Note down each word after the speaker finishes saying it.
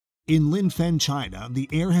In Linfen, China, the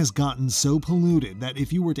air has gotten so polluted that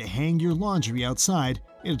if you were to hang your laundry outside,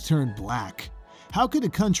 it'd turn black. How could a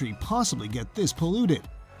country possibly get this polluted?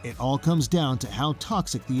 It all comes down to how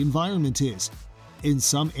toxic the environment is. In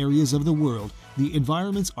some areas of the world, the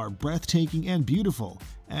environments are breathtaking and beautiful,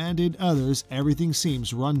 and in others, everything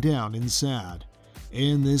seems run down and sad.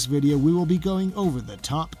 In this video, we will be going over the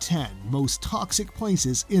top 10 most toxic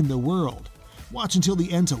places in the world. Watch until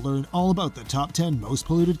the end to learn all about the top 10 most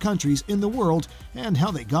polluted countries in the world and how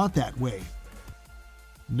they got that way.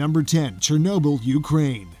 Number 10. Chernobyl,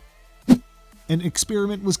 Ukraine. An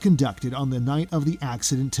experiment was conducted on the night of the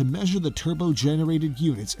accident to measure the turbo-generated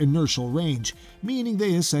unit's inertial range, meaning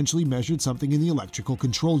they essentially measured something in the electrical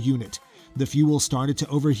control unit. The fuel started to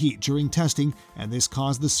overheat during testing, and this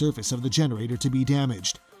caused the surface of the generator to be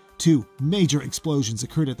damaged. 2 major explosions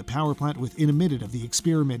occurred at the power plant within a minute of the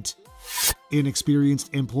experiment.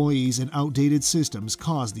 Inexperienced employees and outdated systems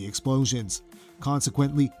caused the explosions.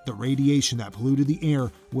 Consequently, the radiation that polluted the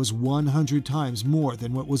air was 100 times more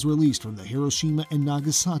than what was released from the Hiroshima and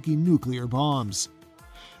Nagasaki nuclear bombs.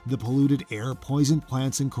 The polluted air poisoned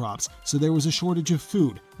plants and crops, so there was a shortage of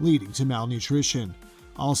food, leading to malnutrition.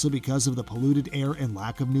 Also, because of the polluted air and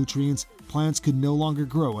lack of nutrients, plants could no longer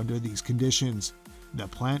grow under these conditions. The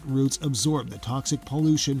plant roots absorbed the toxic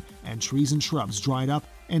pollution, and trees and shrubs dried up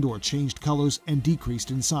and/or changed colors and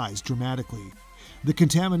decreased in size dramatically. The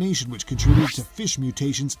contamination, which contributed to fish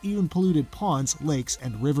mutations, even polluted ponds, lakes,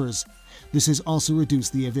 and rivers. This has also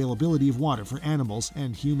reduced the availability of water for animals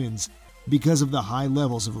and humans. Because of the high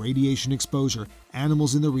levels of radiation exposure,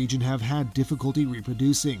 animals in the region have had difficulty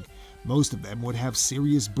reproducing. Most of them would have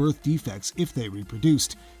serious birth defects if they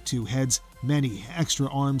reproduced: 2 heads, many extra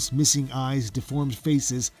arms, missing eyes, deformed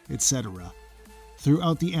faces, etc.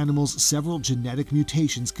 Throughout the animals, several genetic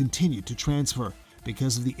mutations continued to transfer.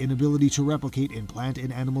 Because of the inability to replicate in plant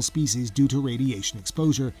and animal species due to radiation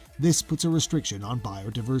exposure, this puts a restriction on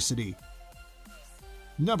biodiversity.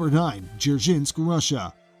 Number 9. Dzerzhinsk,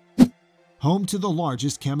 Russia. Home to the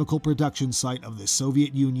largest chemical production site of the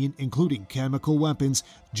Soviet Union, including chemical weapons,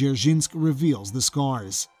 Dzerzhinsk reveals the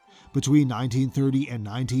scars. Between 1930 and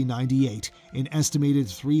 1998, an estimated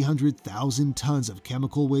 300,000 tons of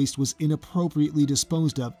chemical waste was inappropriately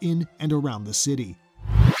disposed of in and around the city.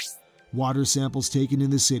 Water samples taken in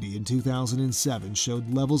the city in 2007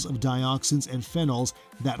 showed levels of dioxins and phenols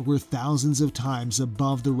that were thousands of times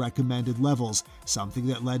above the recommended levels, something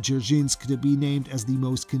that led Dzerzhinsk to be named as the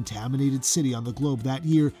most contaminated city on the globe that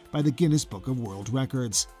year by the Guinness Book of World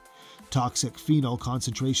Records. Toxic phenol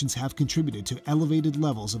concentrations have contributed to elevated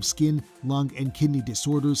levels of skin, lung, and kidney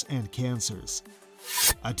disorders and cancers.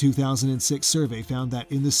 A 2006 survey found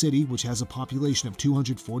that in the city, which has a population of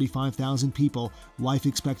 245,000 people, life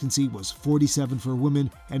expectancy was 47 for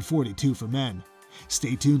women and 42 for men.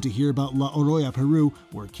 Stay tuned to hear about La Oroya, Peru,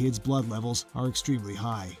 where kids' blood levels are extremely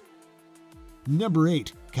high. Number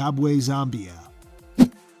 8. Kabwe, Zambia.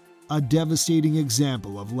 A devastating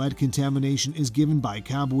example of lead contamination is given by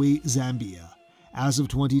Kabwe, Zambia. As of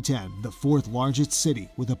 2010, the 4th largest city,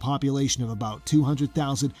 with a population of about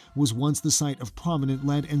 200,000, was once the site of prominent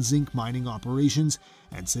lead and zinc mining operations,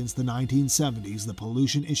 and since the 1970s, the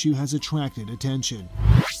pollution issue has attracted attention.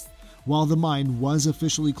 While the mine was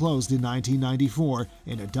officially closed in 1994,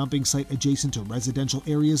 in a dumping site adjacent to residential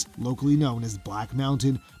areas, locally known as Black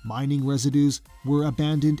Mountain, mining residues were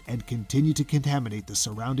abandoned and continue to contaminate the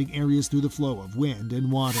surrounding areas through the flow of wind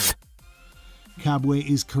and water. Kabwe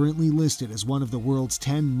is currently listed as one of the world's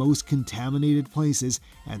 10 most contaminated places,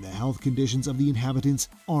 and the health conditions of the inhabitants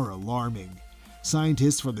are alarming.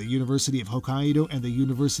 Scientists from the University of Hokkaido and the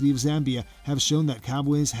University of Zambia have shown that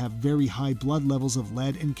Kabwes have very high blood levels of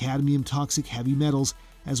lead and cadmium toxic heavy metals,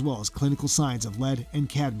 as well as clinical signs of lead and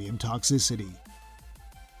cadmium toxicity.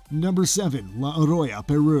 Number 7. La Oroya,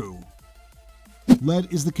 Peru.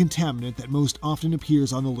 Lead is the contaminant that most often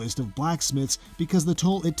appears on the list of blacksmiths because the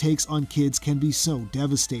toll it takes on kids can be so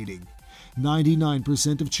devastating.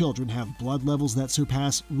 99% of children have blood levels that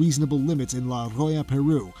surpass reasonable limits in La Oroya,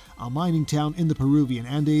 Peru, a mining town in the Peruvian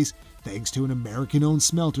Andes, thanks to an American-owned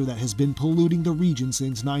smelter that has been polluting the region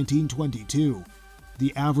since 1922.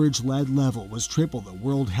 The average lead level was triple the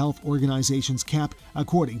World Health Organization's cap,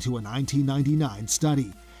 according to a 1999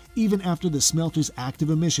 study. Even after the smelter's active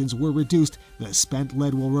emissions were reduced, the spent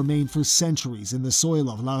lead will remain for centuries in the soil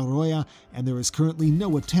of La Oroya, and there is currently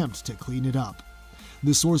no attempt to clean it up.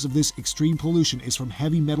 The source of this extreme pollution is from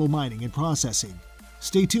heavy metal mining and processing.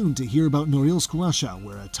 Stay tuned to hear about Norilsk, Russia,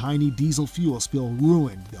 where a tiny diesel fuel spill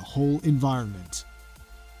ruined the whole environment.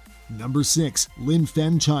 Number 6.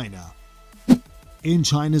 Linfen, China. In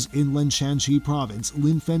China's inland Shanxi province,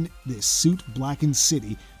 Linfen, this soot-blackened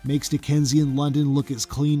city, makes Dickensian London look as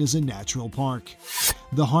clean as a natural park.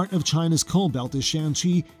 The heart of China's coal belt is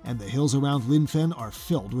Shanxi, and the hills around Linfen are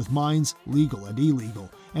filled with mines, legal and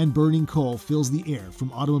illegal, and burning coal fills the air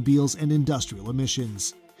from automobiles and industrial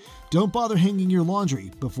emissions. Don't bother hanging your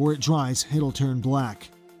laundry. Before it dries, it'll turn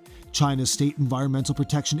black. China's State Environmental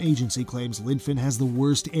Protection Agency claims Linfen has the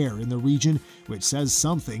worst air in the region, which says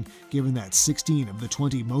something given that 16 of the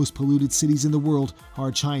 20 most polluted cities in the world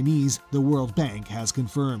are Chinese, the World Bank has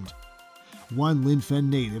confirmed. One Linfen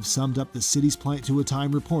native summed up the city's plight to a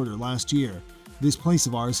Time reporter last year. "This place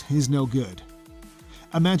of ours is no good."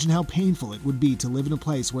 Imagine how painful it would be to live in a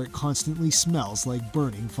place where it constantly smells like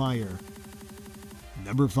burning fire.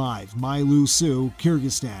 Number 5. Mailu-Su,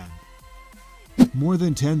 Kyrgyzstan. More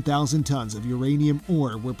than 10,000 tons of uranium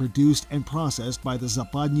ore were produced and processed by the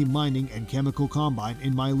Zapadny Mining and Chemical Combine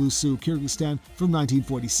in Mailu-Su, Kyrgyzstan from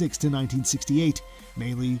 1946 to 1968,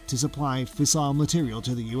 mainly to supply fissile material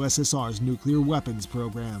to the USSR's nuclear weapons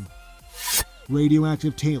program.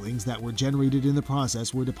 Radioactive tailings that were generated in the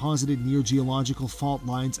process were deposited near geological fault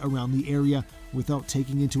lines around the area without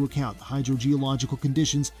taking into account the hydrogeological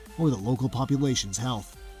conditions or the local population's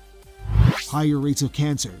health. Higher rates of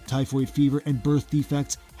cancer, typhoid fever, and birth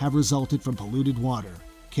defects have resulted from polluted water.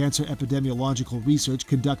 Cancer epidemiological research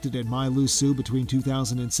conducted in Mailu-Su between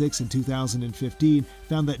 2006 and 2015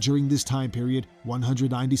 found that during this time period,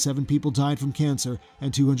 197 people died from cancer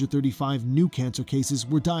and 235 new cancer cases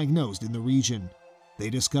were diagnosed in the region. They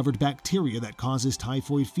discovered bacteria that causes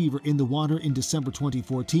typhoid fever in the water in December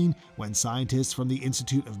 2014 when scientists from the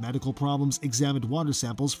Institute of Medical Problems examined water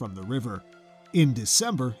samples from the river. In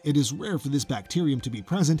December, it is rare for this bacterium to be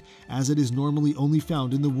present, as it is normally only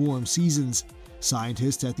found in the warm seasons.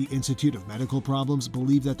 Scientists at the Institute of Medical Problems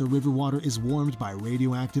believe that the river water is warmed by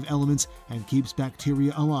radioactive elements and keeps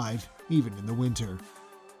bacteria alive, even in the winter.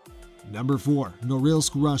 Number 4.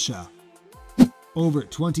 Norilsk, Russia. Over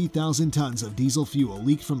 20,000 tons of diesel fuel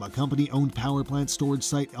leaked from a company-owned power plant storage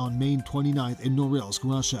site on May 29th in Norilsk,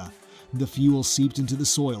 Russia. The fuel seeped into the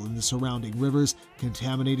soil in the surrounding rivers,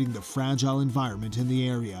 contaminating the fragile environment in the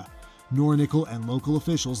area. Nornickel and local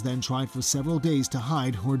officials then tried for several days to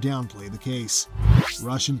hide or downplay the case.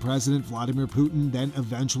 Russian President Vladimir Putin then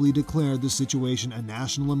eventually declared the situation a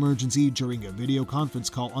national emergency during a video conference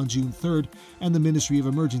call on June 3rd, and the Ministry of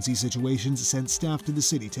Emergency Situations sent staff to the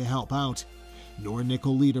city to help out.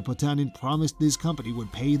 Nornickel leader Potanin promised this company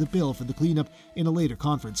would pay the bill for the cleanup in a later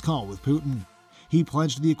conference call with Putin. He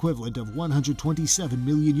pledged the equivalent of 127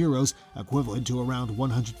 million euros, equivalent to around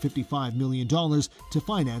 $155 million, to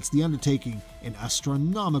finance the undertaking, an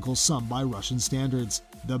astronomical sum by Russian standards.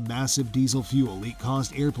 The massive diesel fuel leak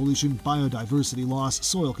caused air pollution, biodiversity loss,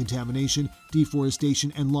 soil contamination,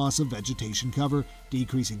 deforestation, and loss of vegetation cover,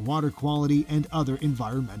 decreasing water quality, and other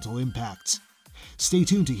environmental impacts. Stay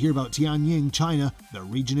tuned to hear about Tianying, China, the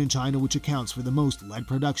region in China which accounts for the most lead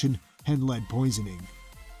production and lead poisoning.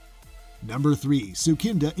 Number 3.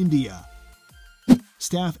 Sukinda, India.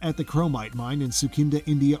 Staff at the chromite mine in Sukinda,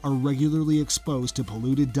 India are regularly exposed to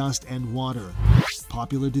polluted dust and water.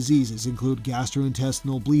 Popular diseases include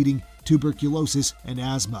gastrointestinal bleeding, tuberculosis, and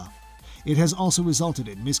asthma. It has also resulted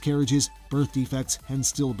in miscarriages, birth defects, and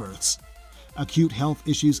stillbirths. Acute health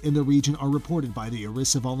issues in the region are reported by the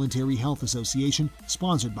Orissa Voluntary Health Association,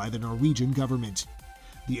 sponsored by the Norwegian government.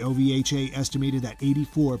 The OVHA estimated that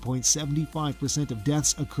 84.75% of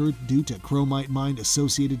deaths occurred due to chromite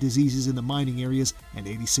mine-associated diseases in the mining areas and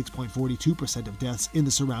 86.42% of deaths in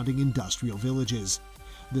the surrounding industrial villages.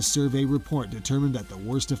 The survey report determined that the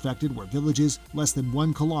worst affected were villages less than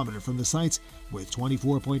 1 kilometer from the sites, with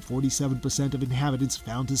 24.47% of inhabitants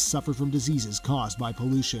found to suffer from diseases caused by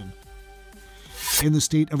pollution. In the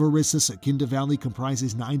state of Orissa, Sukinda Valley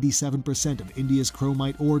comprises 97% of India's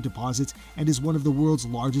chromite ore deposits and is one of the world's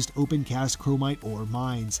largest open-cast chromite ore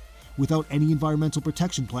mines. Without any environmental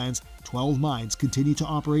protection plans, 12 mines continue to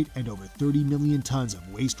operate and over 30 million tons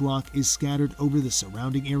of waste rock is scattered over the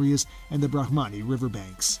surrounding areas and the Brahmani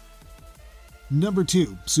riverbanks. Number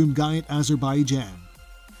 2. Sumgayit, Azerbaijan.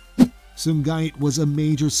 Sumgayit was a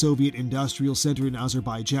major Soviet industrial center in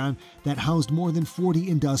Azerbaijan that housed more than 40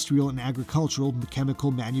 industrial and agricultural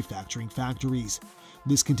chemical manufacturing factories.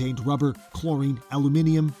 This contained rubber, chlorine,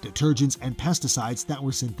 aluminium, detergents, and pesticides that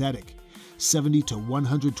were synthetic. 70 to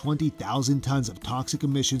 120,000 tons of toxic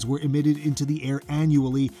emissions were emitted into the air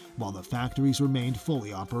annually while the factories remained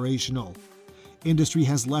fully operational. Industry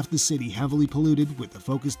has left the city heavily polluted, with the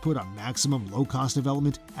focus put on maximum low-cost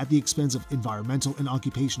development at the expense of environmental and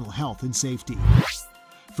occupational health and safety.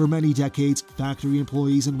 For many decades, factory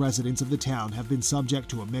employees and residents of the town have been subject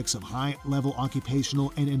to a mix of high-level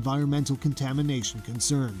occupational and environmental contamination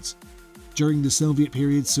concerns. During the Soviet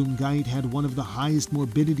period, Sumgait had one of the highest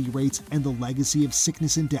morbidity rates, and the legacy of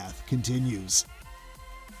sickness and death continues.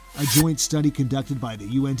 A joint study conducted by the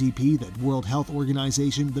UNDP, the World Health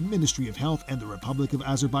Organization, the Ministry of Health, and the Republic of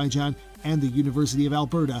Azerbaijan, and the University of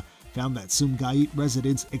Alberta found that Sumgait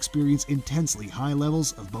residents experience intensely high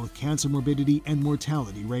levels of both cancer morbidity and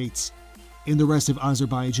mortality rates. In the rest of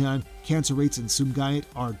Azerbaijan, cancer rates in Sumgait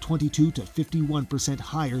are 22 to 51%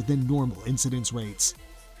 higher than normal incidence rates.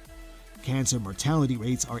 Cancer mortality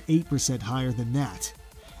rates are 8% higher than that.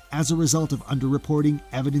 As a result of underreporting,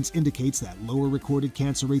 evidence indicates that lower recorded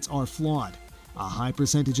cancer rates are flawed. A high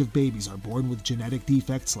percentage of babies are born with genetic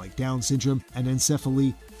defects like Down syndrome,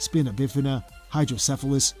 anencephaly, spina bifida,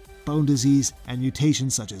 hydrocephalus, bone disease, and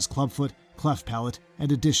mutations such as clubfoot, cleft palate,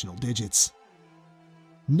 and additional digits.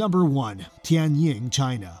 Number 1. Tianying,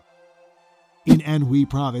 China. In Anhui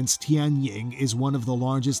Province, Tianying is one of the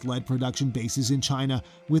largest lead production bases in China,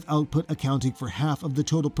 with output accounting for half of the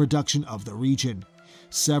total production of the region.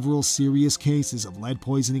 Several serious cases of lead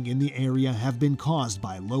poisoning in the area have been caused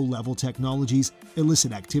by low-level technologies,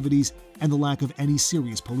 illicit activities, and the lack of any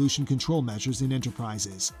serious pollution control measures in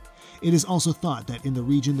enterprises. It is also thought that in the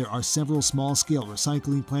region there are several small-scale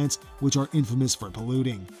recycling plants which are infamous for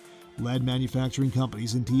polluting. Lead manufacturing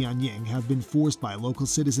companies in Tianying have been forced by local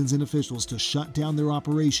citizens and officials to shut down their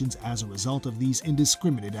operations as a result of these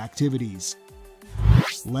indiscriminate activities.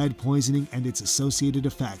 Lead poisoning and its associated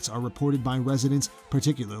effects are reported by residents,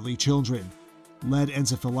 particularly children. Lead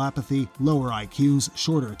encephalopathy, lower IQs,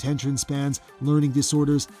 shorter attention spans, learning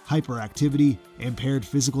disorders, hyperactivity, impaired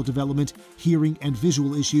physical development, hearing and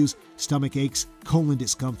visual issues, stomach aches, colon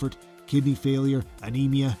discomfort, kidney failure,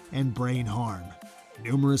 anemia, and brain harm.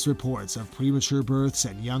 Numerous reports of premature births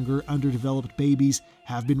and younger, underdeveloped babies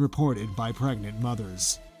have been reported by pregnant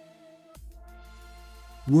mothers.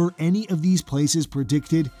 Were any of these places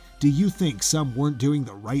predicted? Do you think some weren't doing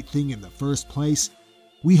the right thing in the first place?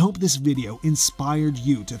 We hope this video inspired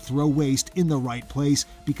you to throw waste in the right place,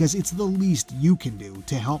 because it's the least you can do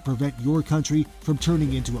to help prevent your country from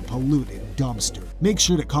turning into a polluted dumpster. Make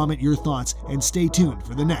sure to comment your thoughts and stay tuned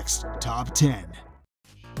for the next Top 10.